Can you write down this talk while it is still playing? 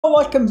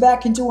Welcome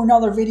back into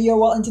another video.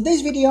 Well, in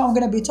today's video, I'm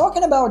going to be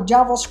talking about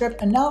JavaScript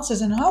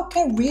analysis and how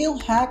can real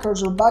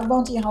hackers or bug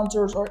bounty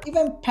hunters or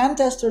even pen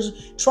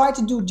testers try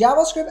to do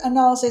JavaScript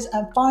analysis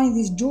and find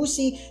these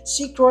juicy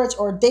secrets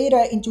or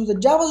data into the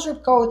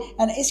JavaScript code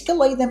and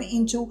escalate them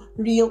into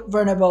real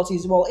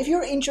vulnerabilities. Well, if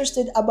you're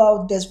interested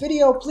about this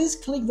video, please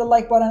click the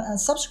like button and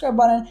subscribe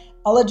button.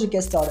 I'll let you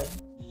get started.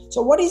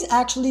 So what is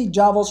actually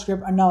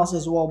JavaScript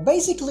analysis? Well,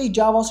 basically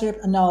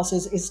JavaScript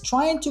analysis is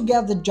trying to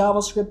get the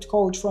JavaScript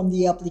code from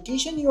the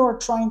application you are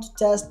trying to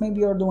test.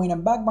 Maybe you're doing a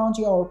bug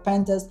bounty or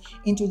pen test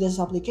into this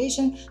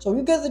application. So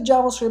you get the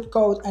JavaScript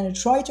code and you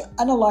try to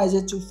analyze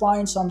it to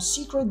find some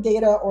secret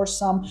data or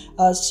some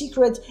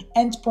secret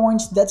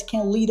endpoints that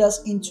can lead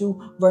us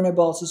into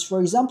vulnerabilities.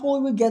 For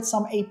example, we get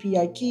some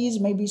API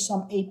keys, maybe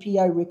some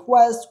API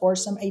requests or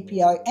some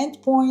API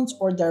endpoints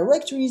or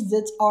directories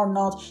that are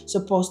not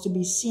supposed to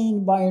be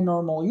seen by a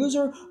normal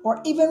user,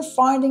 or even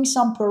finding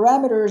some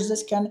parameters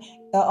that can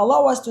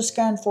allow us to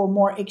scan for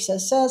more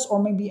XSS or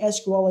maybe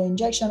SQL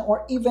injection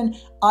or even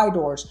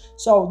IDORs.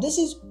 So this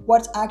is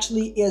what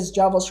actually is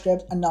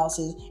JavaScript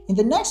analysis. In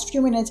the next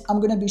few minutes, I'm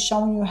going to be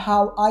showing you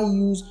how I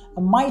use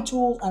my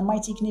tools and my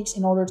techniques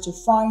in order to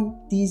find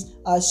these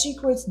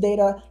secrets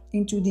data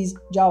into these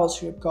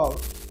JavaScript code.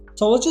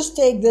 So let's just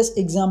take this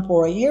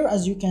example right here.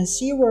 As you can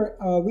see,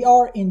 we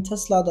are in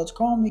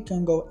tesla.com. We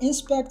can go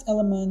inspect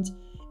element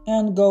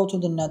and go to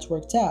the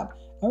network tab,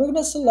 and we're going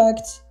to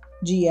select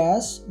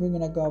GS. We're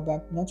going to go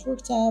back to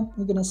network tab.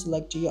 We're going to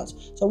select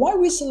GS. So why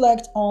we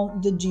select on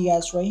the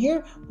GS right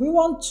here, we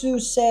want to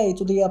say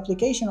to the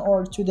application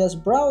or to this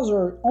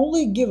browser,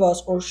 only give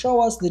us or show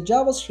us the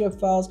JavaScript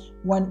files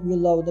when we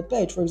load the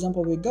page. For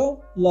example, we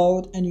go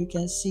load and you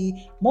can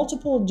see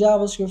multiple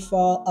JavaScript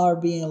files are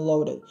being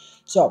loaded.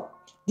 So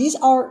these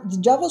are the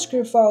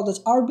JavaScript files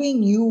that are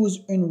being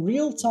used in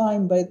real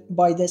time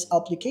by this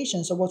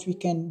application. So what we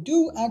can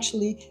do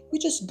actually, we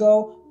just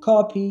go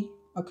copy,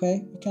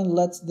 okay? We can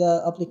let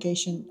the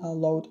application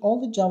load all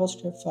the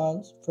JavaScript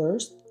files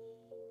first.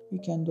 We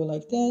can do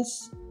like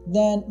this.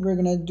 Then we're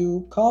gonna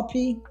do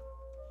copy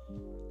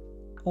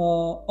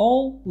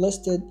all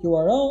listed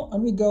URL,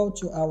 and we go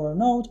to our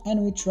node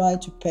and we try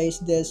to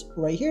paste this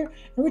right here,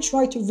 and we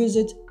try to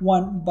visit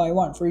one by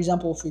one. For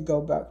example, if we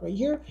go back right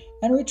here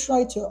and we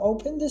try to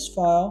open this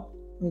file,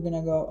 we're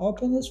gonna go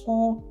open this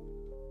file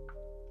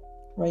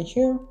right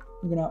here.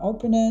 We're gonna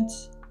open it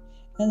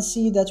and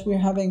see that we're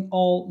having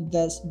all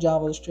this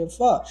JavaScript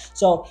file.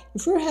 So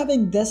if we're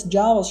having this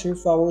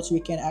JavaScript file, what we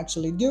can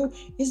actually do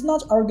is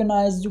not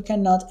organized. You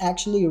cannot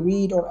actually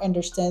read or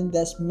understand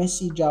this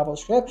messy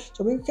JavaScript.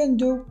 So we can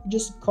do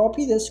just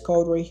copy this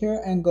code right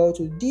here and go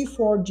to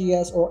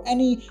D4JS or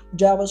any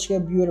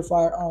JavaScript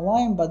beautifier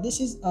online. But this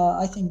is,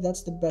 I think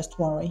that's the best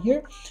one right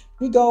here.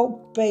 We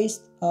go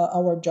paste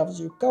our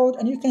JavaScript code,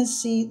 and you can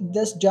see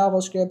this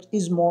JavaScript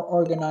is more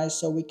organized,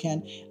 so we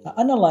can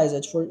analyze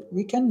it.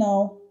 We can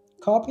now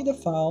copy the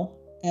file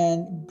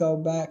and go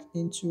back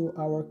into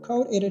our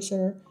code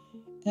editor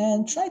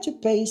and try to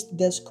paste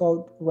this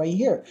code right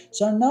here.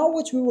 So now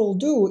what we will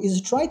do is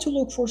try to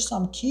look for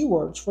some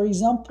keywords. For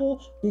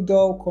example, we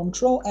go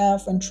Control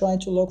F and try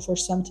to look for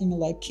something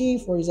like key.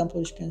 For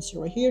example, you can see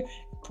right here,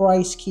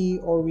 price key,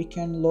 or we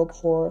can look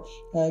for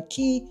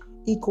key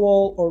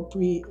equal or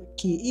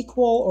pre-key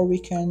equal, or we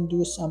can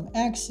do some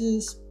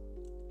axis.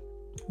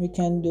 We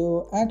can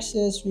do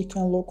access, we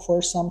can look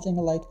for something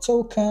like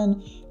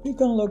token, we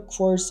can look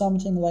for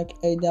something like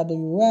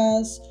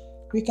AWS,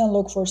 we can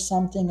look for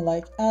something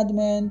like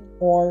admin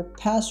or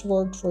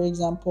password, for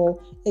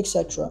example,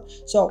 etc.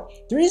 So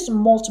there is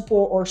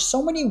multiple or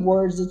so many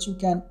words that you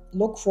can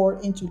look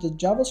for into the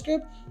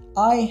JavaScript.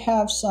 I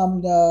have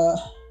some the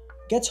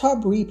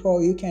GitHub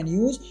repo you can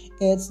use.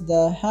 It's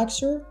the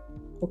Haxer.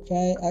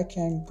 Okay, I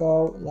can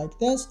go like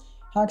this.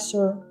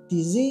 Haxer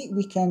DZ,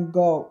 we can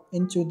go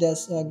into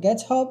this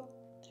GitHub.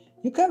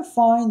 You can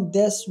find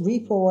this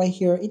repo right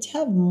here. It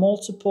have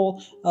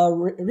multiple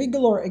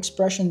regular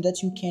expression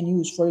that you can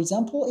use. For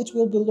example, it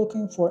will be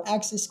looking for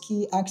access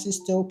key,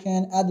 access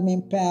token,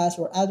 admin pass,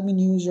 or admin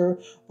user,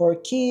 or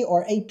key,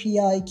 or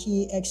API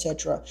key,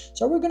 etc.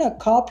 So we're gonna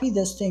copy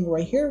this thing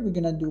right here. We're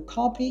gonna do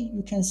copy.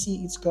 You can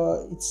see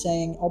it's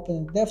saying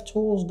open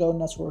DevTools, go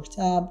network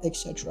tab,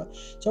 etc.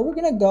 So we're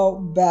gonna go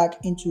back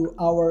into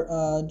our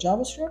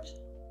JavaScript.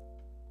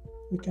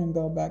 We can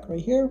go back right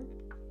here.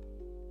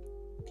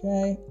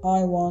 Okay,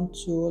 I want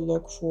to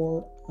look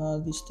for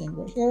this thing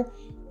right here.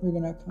 We're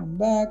gonna come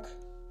back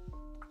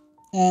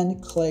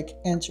and click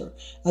enter.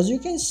 As you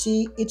can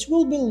see, it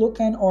will be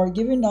looking or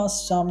giving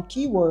us some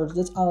keywords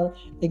that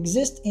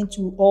exist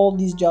into all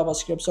these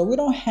JavaScript. So we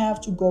don't have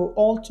to go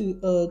all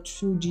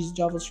through these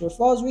JavaScript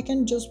files. We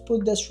can just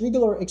put this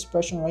regular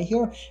expression right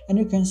here, and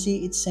you can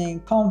see it's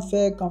saying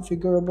config,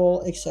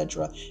 configurable,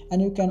 etc.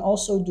 And you can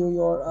also do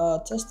your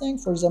testing.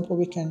 For example,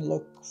 we can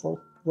look for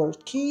word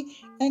key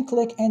and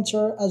click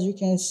enter. As you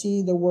can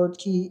see, the word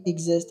key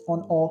exists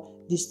on all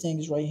these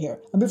things right here.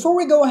 And before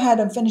we go ahead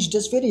and finish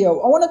this video,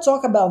 I want to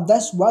talk about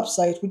this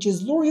website, which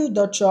is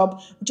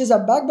lureu.shop, which is a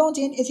bug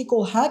bounty and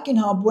ethical hacking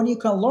hub when you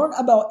can learn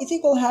about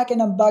ethical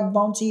hacking and bug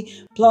bounty,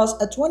 plus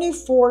a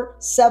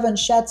 24/7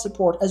 chat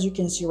support, as you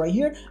can see right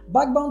here.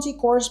 Bug bounty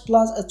course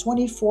plus a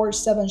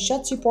 24/7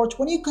 chat support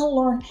when you can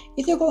learn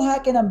ethical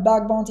hacking and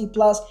bug bounty,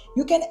 plus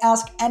you can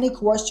ask any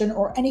question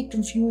or any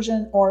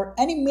confusion or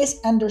any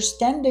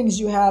misunderstandings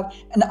you have,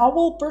 and I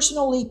will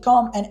personally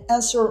come and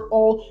answer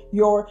all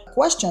your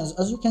questions.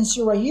 As you can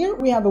see right here,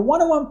 we have a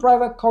one-on-one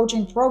private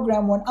coaching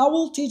program when I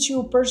will teach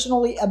you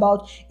personally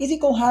about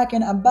ethical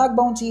hacking and bug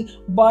bounty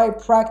by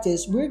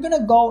practice. We're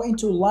gonna go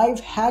into live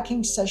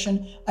hacking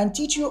session and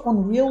teach you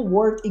on real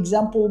world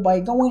example by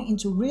going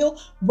into real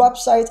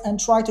websites and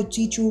try to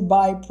teach you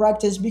by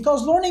practice,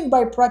 because learning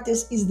by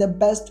practice is the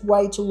best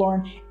way to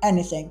learn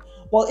anything.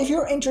 Well, if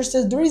you're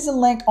interested, there is a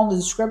link on the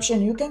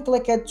description. You can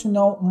click it to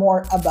know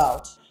more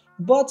about.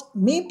 But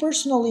me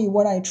personally,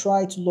 when I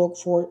try to look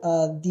for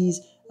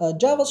these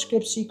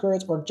JavaScript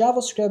secrets or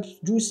JavaScript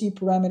juicy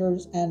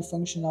parameters and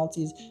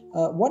functionalities,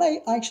 what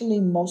I actually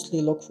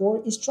mostly look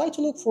for is try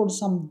to look for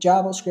some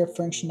JavaScript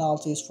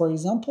functionalities. For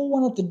example,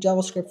 one of the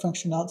JavaScript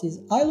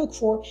functionalities I look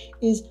for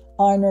is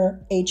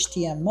inner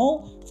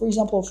HTML. For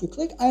example, if you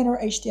click inner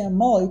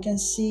HTML, you can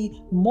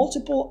see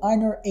multiple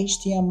inner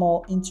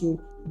HTML into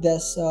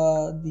this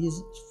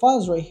these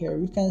files right here.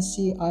 You can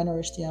see inner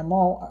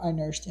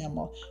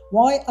HTML.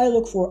 Why I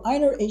look for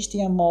inner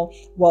HTML?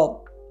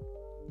 Well,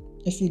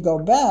 if you go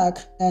back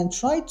and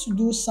try to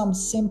do some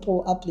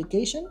simple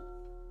application,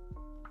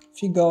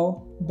 if you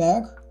go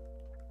back,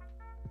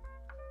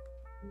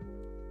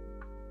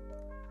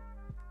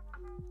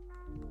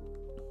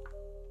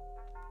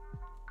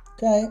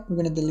 okay, we're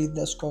going to delete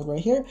this code right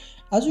here.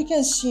 As you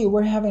can see,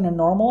 we're having a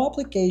normal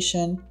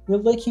application. We're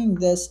linking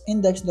this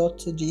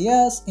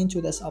index.js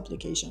into this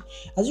application.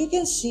 As you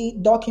can see,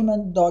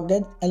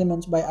 document.get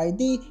element by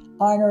ID,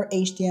 inner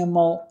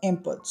HTML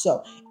input.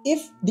 So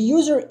if the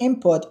user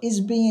input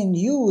is being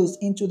used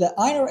into the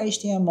inner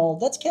HTML,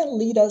 that can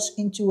lead us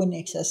into an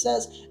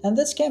XSS, and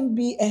this can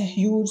be a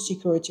huge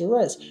security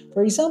risk.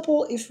 For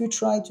example, if we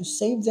try to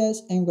save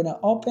this, I'm going to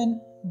open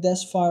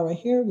this file right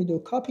here. We do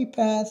copy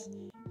path,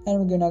 and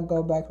we're gonna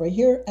go back right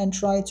here and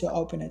try to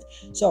open it.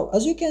 So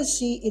as you can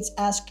see, it's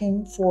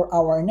asking for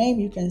our name.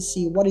 You can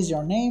see what is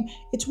your name.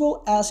 It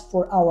will ask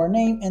for our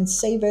name and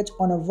save it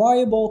on a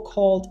variable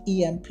called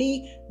emp.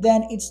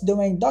 Then it's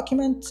doing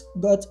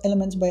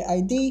document.element by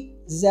ID,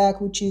 Zach,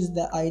 which is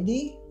the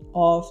ID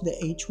of the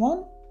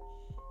h1.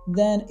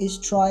 Then it's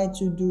trying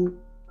to do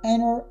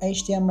inner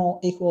HTML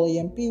equal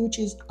emp, which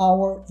is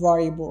our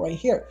variable right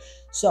here.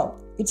 So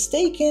it's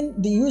taking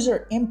the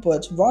user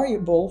input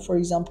variable, for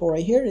example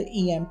right here,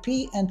 the emp,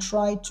 and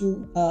try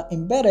to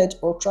embed it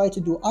or try to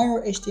do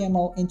inner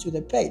HTML into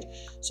the page.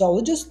 So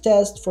let's just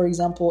test. For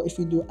example, if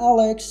you do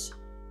Alex,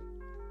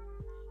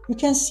 you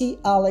can see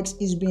Alex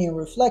is being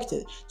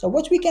reflected. So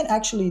what we can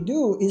actually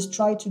do is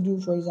try to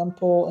do, for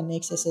example, an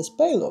XSS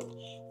payload.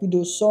 We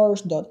do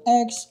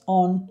source.x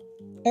on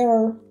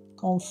error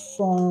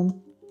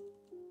confirm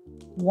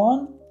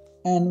 1,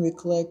 and we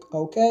click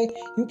OK.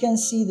 You can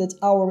see that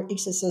our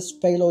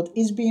XSS payload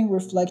is being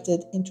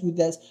reflected into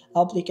this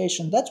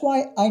application. That's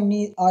why I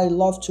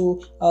love to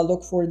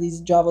look for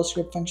these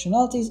JavaScript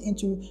functionalities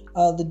into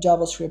the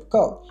JavaScript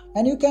code.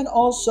 And you can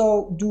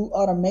also do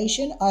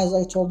automation, as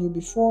I told you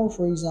before.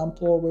 For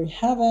example, we're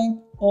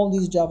having all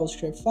these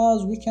JavaScript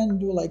files. We can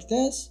do like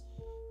this.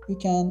 We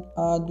can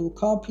do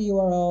copy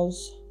URLs,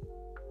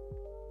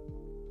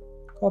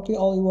 copy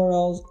all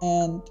URLs,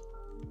 and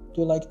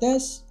do like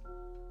this.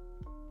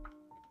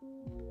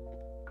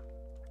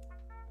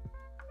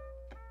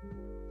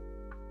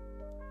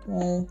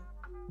 Okay.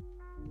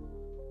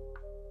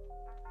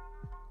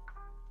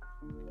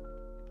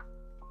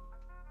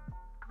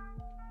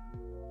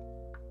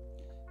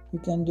 We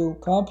can do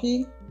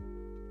copy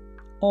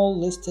all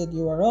listed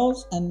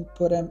URLs and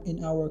put them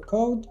in our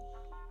code,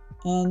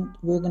 and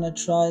we're gonna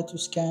try to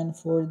scan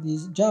for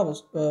these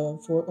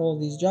for all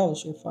these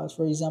JavaScript files.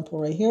 For example,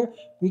 right here,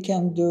 we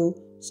can do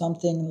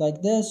something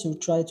like this. So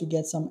try to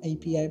get some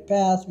API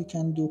path. We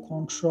can do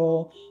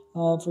control,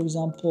 for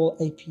example,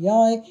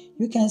 API.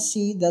 You can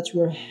see that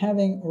we're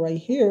having right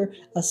here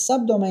a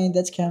subdomain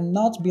that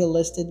cannot be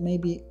listed.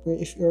 Maybe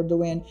if you're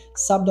doing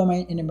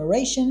subdomain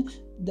enumeration,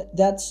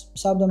 that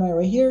subdomain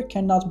right here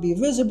cannot be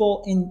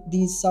visible in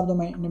this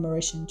subdomain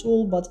enumeration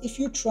tool. But if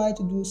you try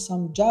to do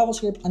some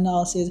JavaScript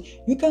analysis,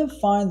 you can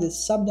find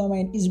this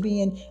subdomain is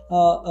being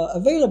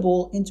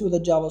available into the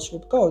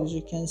JavaScript code. As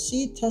you can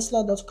see,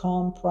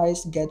 tesla.com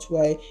price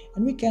gateway,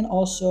 and we can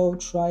also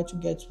try to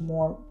get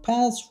more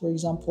paths. For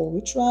example, we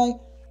try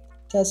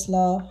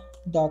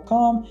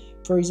tesla.com.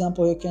 For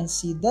example, you can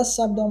see this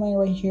subdomain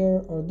right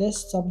here, or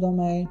this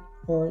subdomain,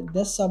 or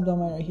this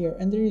subdomain right here,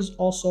 and there is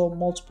also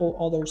multiple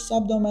other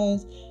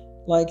subdomains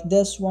like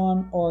this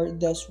one or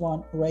this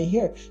one right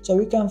here. So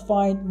we can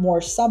find more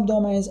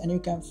subdomains, and you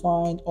can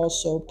find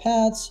also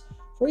paths.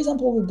 For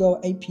example, we go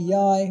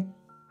API,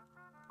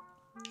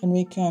 and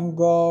we can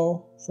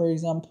go, for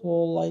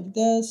example, like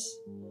this,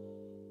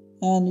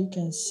 and you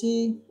can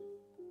see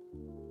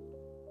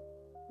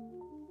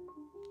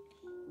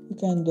you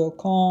can do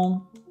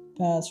com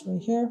pass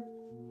right here.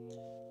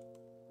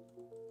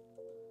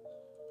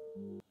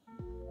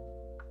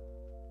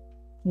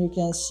 You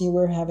can see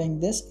we're having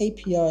this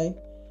API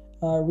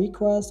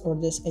request or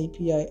this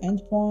API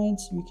endpoint.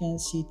 You can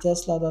see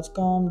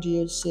tesla.com,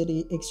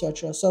 geocity,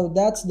 etc. So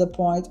that's the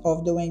point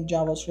of doing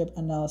JavaScript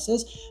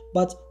analysis.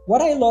 But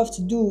what I love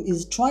to do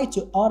is try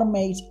to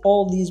automate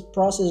all these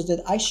processes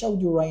that I showed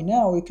you right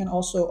now. You can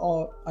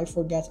also, I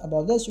forget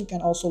about this, you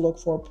can also look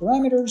for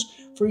parameters.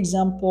 For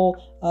example,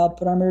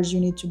 parameters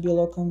you need to be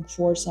looking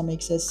for some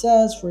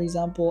XSS, for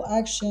example,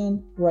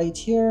 action right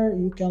here.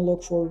 You can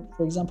look for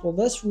example,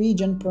 this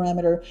region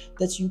parameter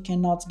that you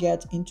cannot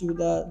get into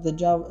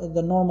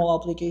the normal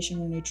application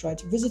when you try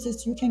to visit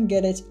it. You can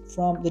get it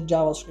from the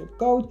JavaScript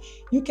code.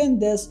 You can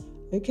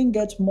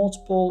get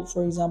multiple,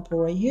 for example,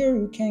 right here,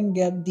 you can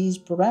get these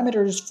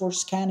parameters for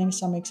scanning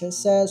some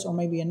XSS or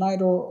maybe an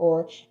IDOR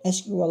or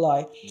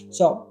SQLi.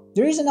 So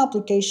there is an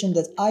application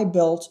that I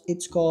built.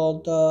 It's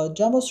called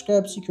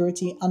JavaScript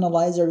Security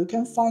Analyzer. You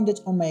can find it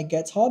on my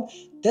GitHub.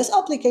 This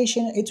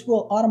application, it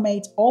will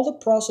automate all the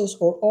process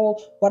or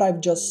all what I've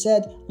just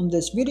said on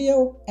this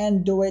video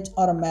and do it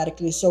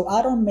automatically. So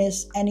I don't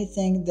miss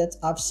anything that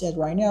I've said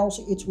right now.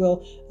 So it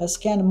will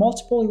scan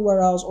multiple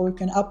URLs, or you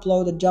can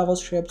upload the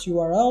JavaScript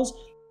URLs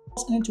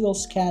and it will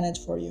scan it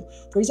for you.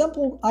 For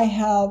example, I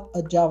have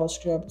a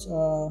JavaScript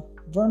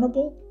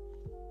vulnerable.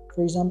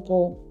 For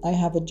example, I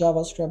have a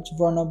JavaScript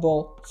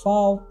vulnerable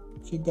file.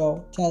 If you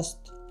go test.js,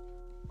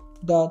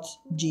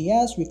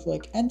 we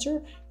click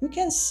enter, you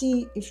can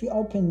see if you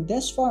open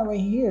this file right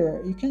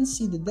here, you can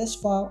see that this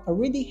file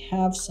already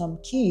have some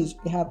keys.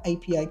 We have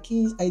API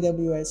keys,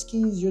 AWS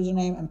keys,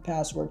 username and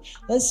password.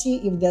 Let's see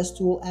if this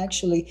tool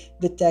actually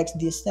detects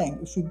this thing.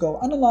 If we go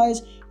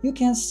analyze, you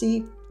can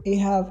see we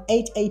have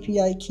 8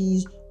 API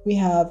keys. We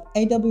have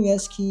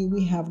AWS key,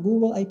 we have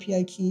Google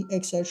API key,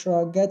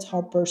 etc.,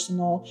 GitHub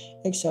personal,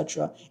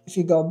 etc. If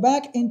you go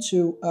back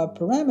into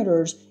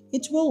parameters,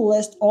 it will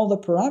list all the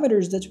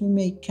parameters that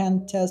we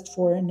can test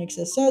for in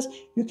XSS.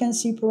 You can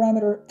see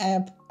parameter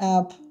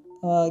app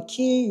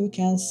key, you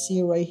can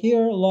see right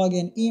here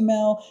login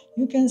email,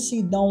 you can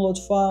see download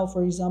file,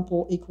 for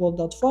example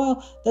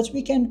equal.file, that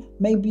we can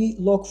maybe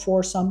look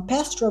for some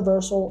path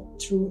traversal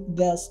through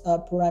this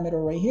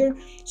parameter right here.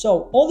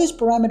 So all these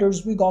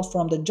parameters we got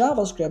from the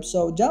JavaScript.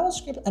 So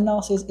JavaScript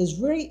analysis is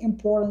very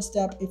important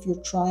step if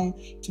you're trying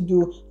to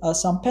do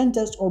some pen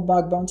test or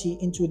bug bounty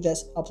into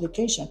this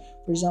application.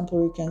 For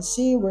example, you can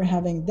see we're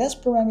having this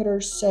parameter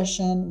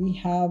session, we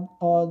have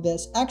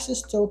this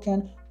access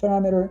token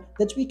parameter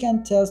that we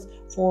can test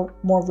for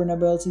more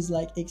vulnerabilities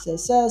like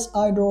XSS,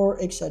 IDOR,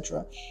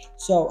 etc.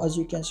 So as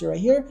you can see right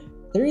here,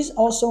 there is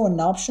also an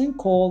option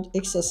called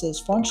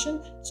XSS function.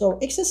 So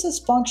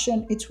XSS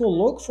function, it will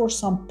look for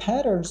some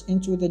patterns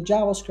into the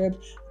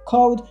JavaScript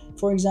code.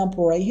 For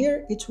example, right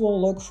here, it will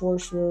look for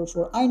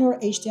inner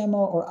HTML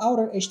or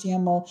outer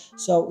HTML.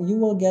 So you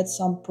will get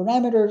some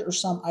parameters or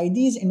some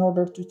IDs in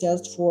order to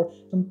test for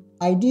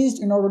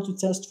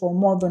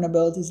more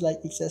vulnerabilities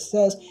like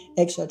XSS,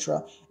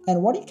 etc.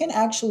 And what you can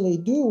actually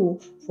do,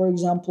 for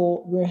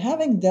example, we're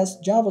having this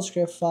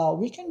JavaScript file,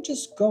 we can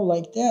just go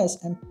like this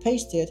and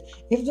paste it.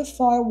 If the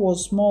file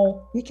was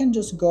small, we can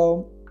just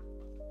go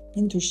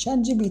into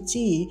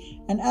ChatGPT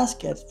and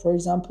ask it, for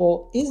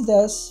example, is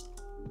this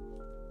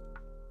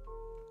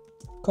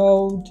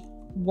code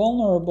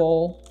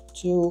vulnerable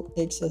to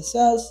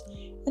XSS?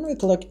 And we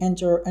click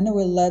enter, and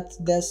we let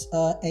this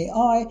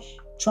AI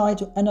try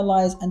to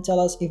analyze and tell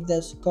us if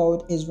this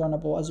code is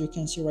runnable. As you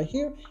can see right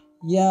here,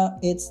 yeah,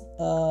 it's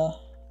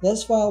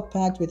this file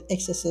packed with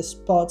XSS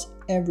spots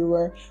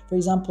everywhere. For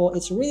example,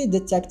 it's really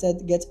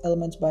detected get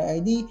element by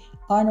ID,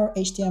 inner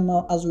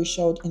HTML, as we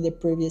showed in the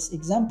previous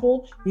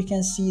example. We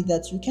can see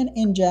that you can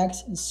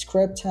inject a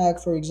script tag.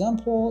 For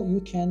example,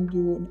 you can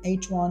do an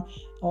H1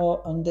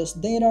 on this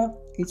data.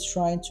 It's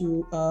trying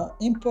to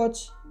input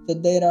the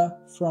data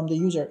from the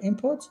user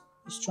input.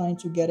 It's trying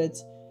to get it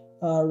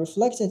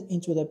reflected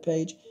into the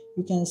page.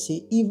 You can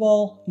see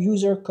eval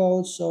user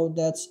code, so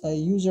that's a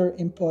user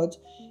input.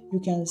 You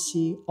can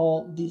see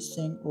all these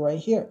things right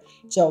here.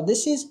 So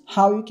this is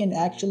how you can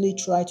actually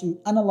try to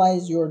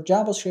analyze your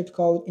JavaScript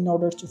code in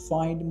order to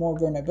find more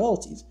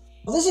vulnerabilities.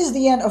 This is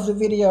the end of the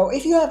video.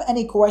 If you have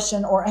any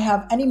question or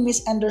have any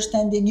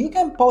misunderstanding, you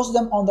can post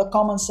them on the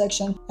comment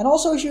section. And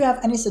also, if you have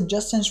any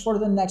suggestions for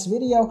the next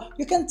video,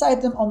 you can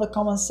type them on the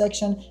comment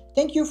section.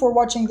 Thank you for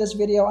watching this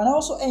video. And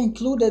also I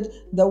included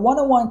the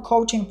one-on-one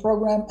coaching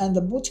program and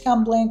the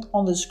bootcamp link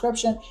on the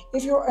description.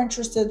 If you're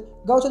interested,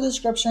 go to the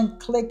description,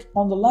 click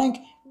on the link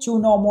to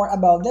know more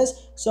about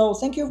this. So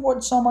thank you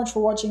so much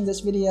for watching this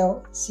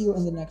video. See you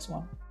in the next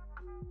one.